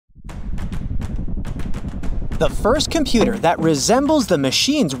The first computer that resembles the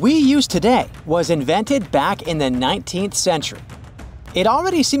machines we use today was invented back in the 19th century. It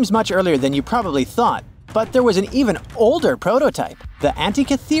already seems much earlier than you probably thought, but there was an even older prototype. The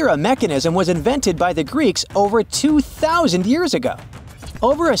Antikythera Mechanism was invented by the Greeks over 2,000 years ago.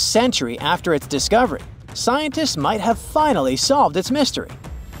 Over a century after its discovery, scientists might have finally solved its mystery.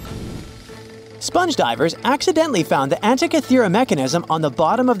 Sponge divers accidentally found the Antikythera Mechanism on the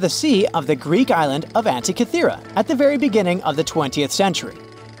bottom of the sea of the Greek island of Antikythera at the very beginning of the 20th century.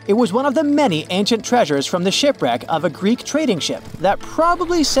 It was one of the many ancient treasures from the shipwreck of a Greek trading ship that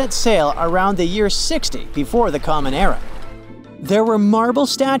probably set sail around the year 60 before the Common Era. There were marble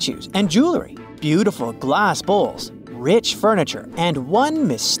statues and jewelry, beautiful glass bowls, rich furniture, and one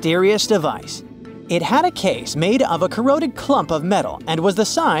mysterious device. It had a case made of a corroded clump of metal and was the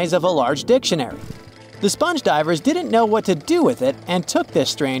size of a large dictionary. The sponge divers didn't know what to do with it and took this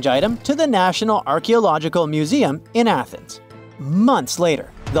strange item to the National Archaeological Museum in Athens. Months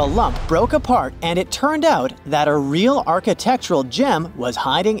later, the lump broke apart and it turned out that a real architectural gem was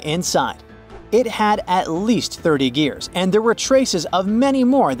hiding inside. It had at least 30 gears, and there were traces of many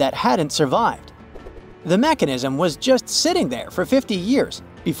more that hadn't survived. The mechanism was just sitting there for 50 years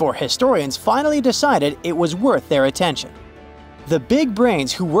before historians finally decided it was worth their attention. The big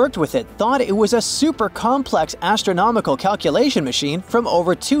brains who worked with it thought it was a super complex astronomical calculation machine from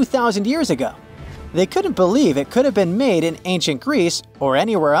over 2,000 years ago. They couldn't believe it could have been made in ancient Greece or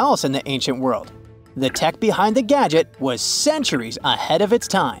anywhere else in the ancient world. The tech behind the gadget was centuries ahead of its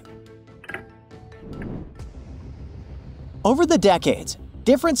time. Over the decades,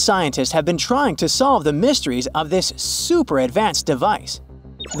 different scientists have been trying to solve the mysteries of this super advanced device.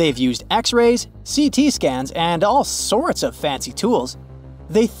 They've used X-rays, CT scans, and all sorts of fancy tools.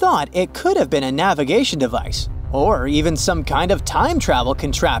 They thought it could have been a navigation device, or even some kind of time travel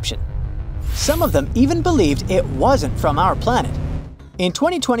contraption. Some of them even believed it wasn't from our planet. In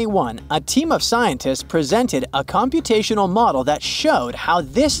 2021, a team of scientists presented a computational model that showed how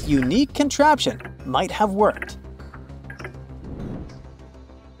this unique contraption might have worked.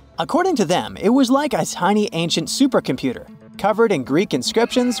 According to them, it was like a tiny ancient supercomputer, covered in Greek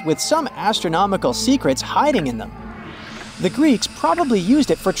inscriptions with some astronomical secrets hiding in them. The Greeks probably used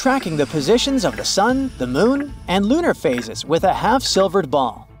it for tracking the positions of the sun, the moon, and lunar phases with a half-silvered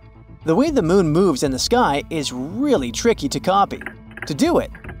ball. The way the moon moves in the sky is really tricky to copy. To do it,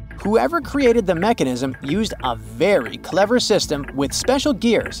 whoever created the mechanism used a very clever system with special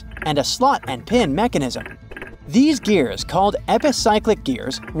gears and a slot and pin mechanism. These gears, called epicyclic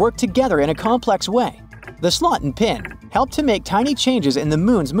gears, work together in a complex way. The slot and pin help to make tiny changes in the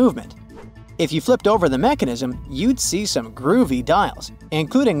moon's movement. If you flipped over the mechanism, you'd see some groovy dials,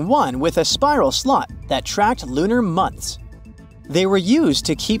 including one with a spiral slot that tracked lunar months. They were used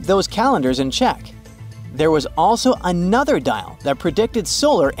to keep those calendars in check. There was also another dial that predicted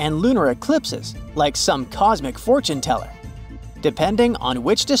solar and lunar eclipses, like some cosmic fortune teller. Depending on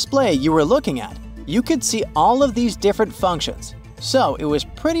which display you were looking at, you could see all of these different functions, so it was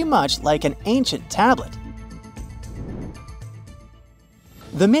pretty much like an ancient tablet.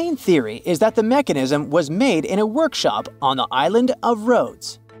 The main theory is that the mechanism was made in a workshop on the island of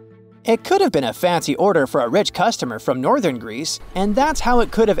Rhodes. It could have been a fancy order for a rich customer from northern Greece, and that's how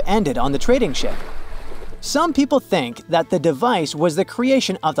it could have ended on the trading ship. Some people think that the device was the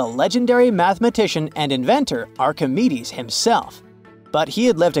creation of the legendary mathematician and inventor Archimedes himself. But he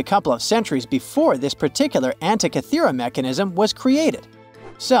had lived a couple of centuries before this particular Antikythera mechanism was created.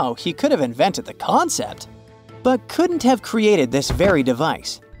 So he could have invented the concept, but couldn't have created this very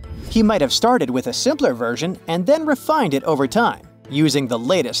device. He might have started with a simpler version and then refined it over time, using the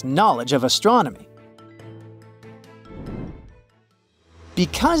latest knowledge of astronomy.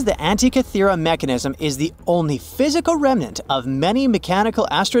 Because the Antikythera mechanism is the only physical remnant of many mechanical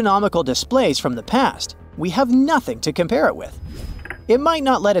astronomical displays from the past, we have nothing to compare it with. It might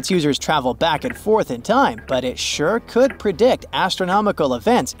not let its users travel back and forth in time, but it sure could predict astronomical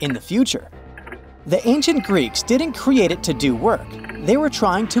events in the future. The ancient Greeks didn't create it to do work. They were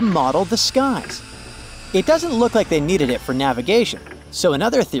trying to model the skies. It doesn't look like they needed it for navigation, so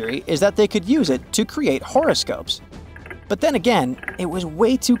another theory is that they could use it to create horoscopes. But then again, it was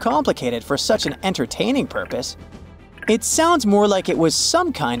way too complicated for such an entertaining purpose. It sounds more like it was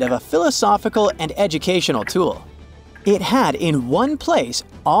some kind of a philosophical and educational tool. It had in one place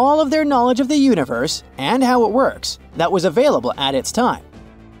all of their knowledge of the universe and how it works that was available at its time.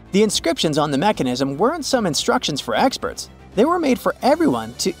 The inscriptions on the mechanism weren't some instructions for experts. They were made for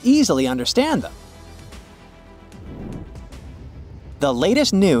everyone to easily understand them. The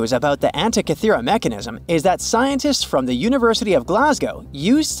latest news about the Antikythera mechanism is that scientists from the University of Glasgow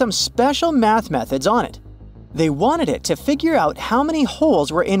used some special math methods on it. They wanted it to figure out how many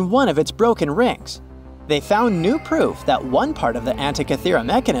holes were in one of its broken rings. They found new proof that one part of the Antikythera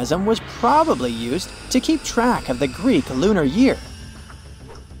mechanism was probably used to keep track of the Greek lunar year.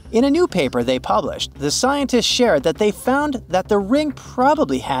 In a new paper they published, the scientists shared that they found that the ring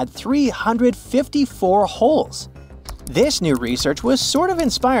probably had 354 holes. This new research was sort of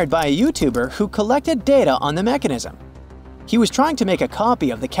inspired by a YouTuber who collected data on the mechanism. He was trying to make a copy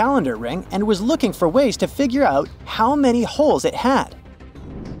of the calendar ring and was looking for ways to figure out how many holes it had.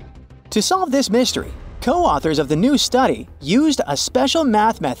 To solve this mystery, co-authors of the new study used a special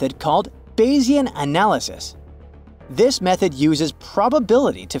math method called Bayesian analysis. This method uses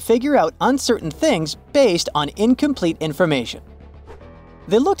probability to figure out uncertain things based on incomplete information.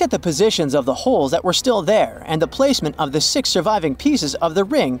 They looked at the positions of the holes that were still there and the placement of the 6 surviving pieces of the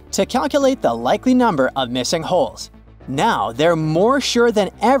ring to calculate the likely number of missing holes. Now, they're more sure than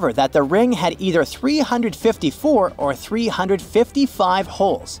ever that the ring had either 354 or 355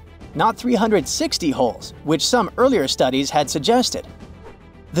 holes, not 360 holes, which some earlier studies had suggested.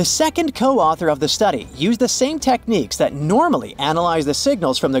 The second co-author of the study used the same techniques that normally analyze the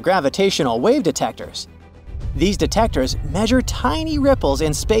signals from the gravitational wave detectors. These detectors measure tiny ripples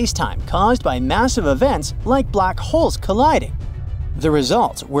in space-time caused by massive events like black holes colliding. The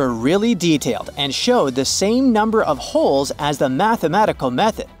results were really detailed and showed the same number of holes as the mathematical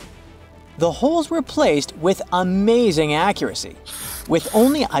method. The holes were placed with amazing accuracy, with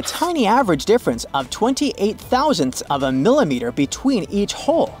only a tiny average difference of 28 thousandths of a millimeter between each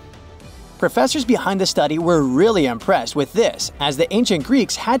hole. Professors behind the study were really impressed with this, as the ancient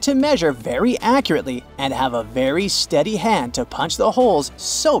Greeks had to measure very accurately and have a very steady hand to punch the holes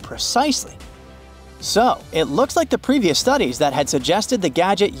so precisely. So, it looks like the previous studies that had suggested the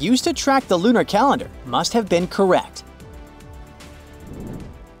gadget used to track the lunar calendar must have been correct.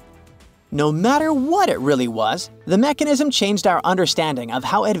 No matter what it really was, the mechanism changed our understanding of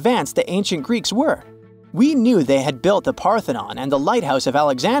how advanced the ancient Greeks were. We knew they had built the Parthenon and the Lighthouse of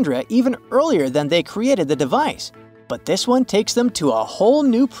Alexandria even earlier than they created the device, but this one takes them to a whole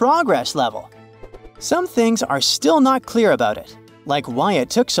new progress level. Some things are still not clear about it, like why it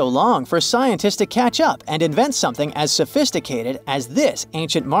took so long for scientists to catch up and invent something as sophisticated as this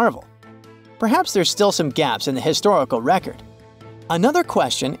ancient marvel. Perhaps there's still some gaps in the historical record. Another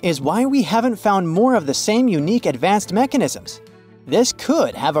question is why we haven't found more of the same unique advanced mechanisms. This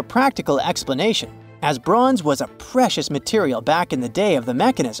could have a practical explanation, as bronze was a precious material back in the day of the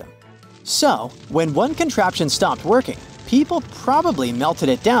mechanism. So, when one contraption stopped working, people probably melted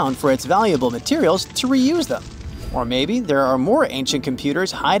it down for its valuable materials to reuse them. Or maybe there are more ancient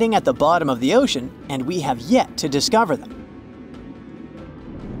computers hiding at the bottom of the ocean and we have yet to discover them.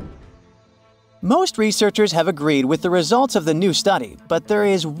 Most researchers have agreed with the results of the new study, but there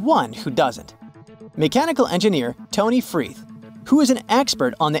is one who doesn't. Mechanical engineer Tony Freeth, who is an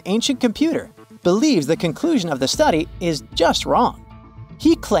expert on the ancient computer, believes the conclusion of the study is just wrong.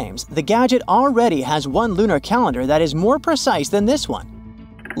 He claims the gadget already has one lunar calendar that is more precise than this one.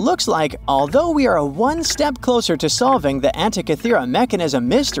 Looks like, although we are one step closer to solving the Antikythera Mechanism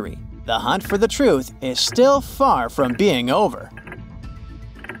mystery, the hunt for the truth is still far from being over.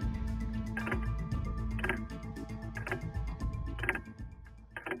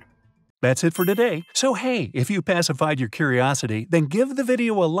 That's it for today. So hey, if you pacified your curiosity, then give the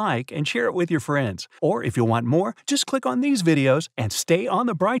video a like and share it with your friends. Or if you want more, just click on these videos and stay on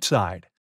the bright side.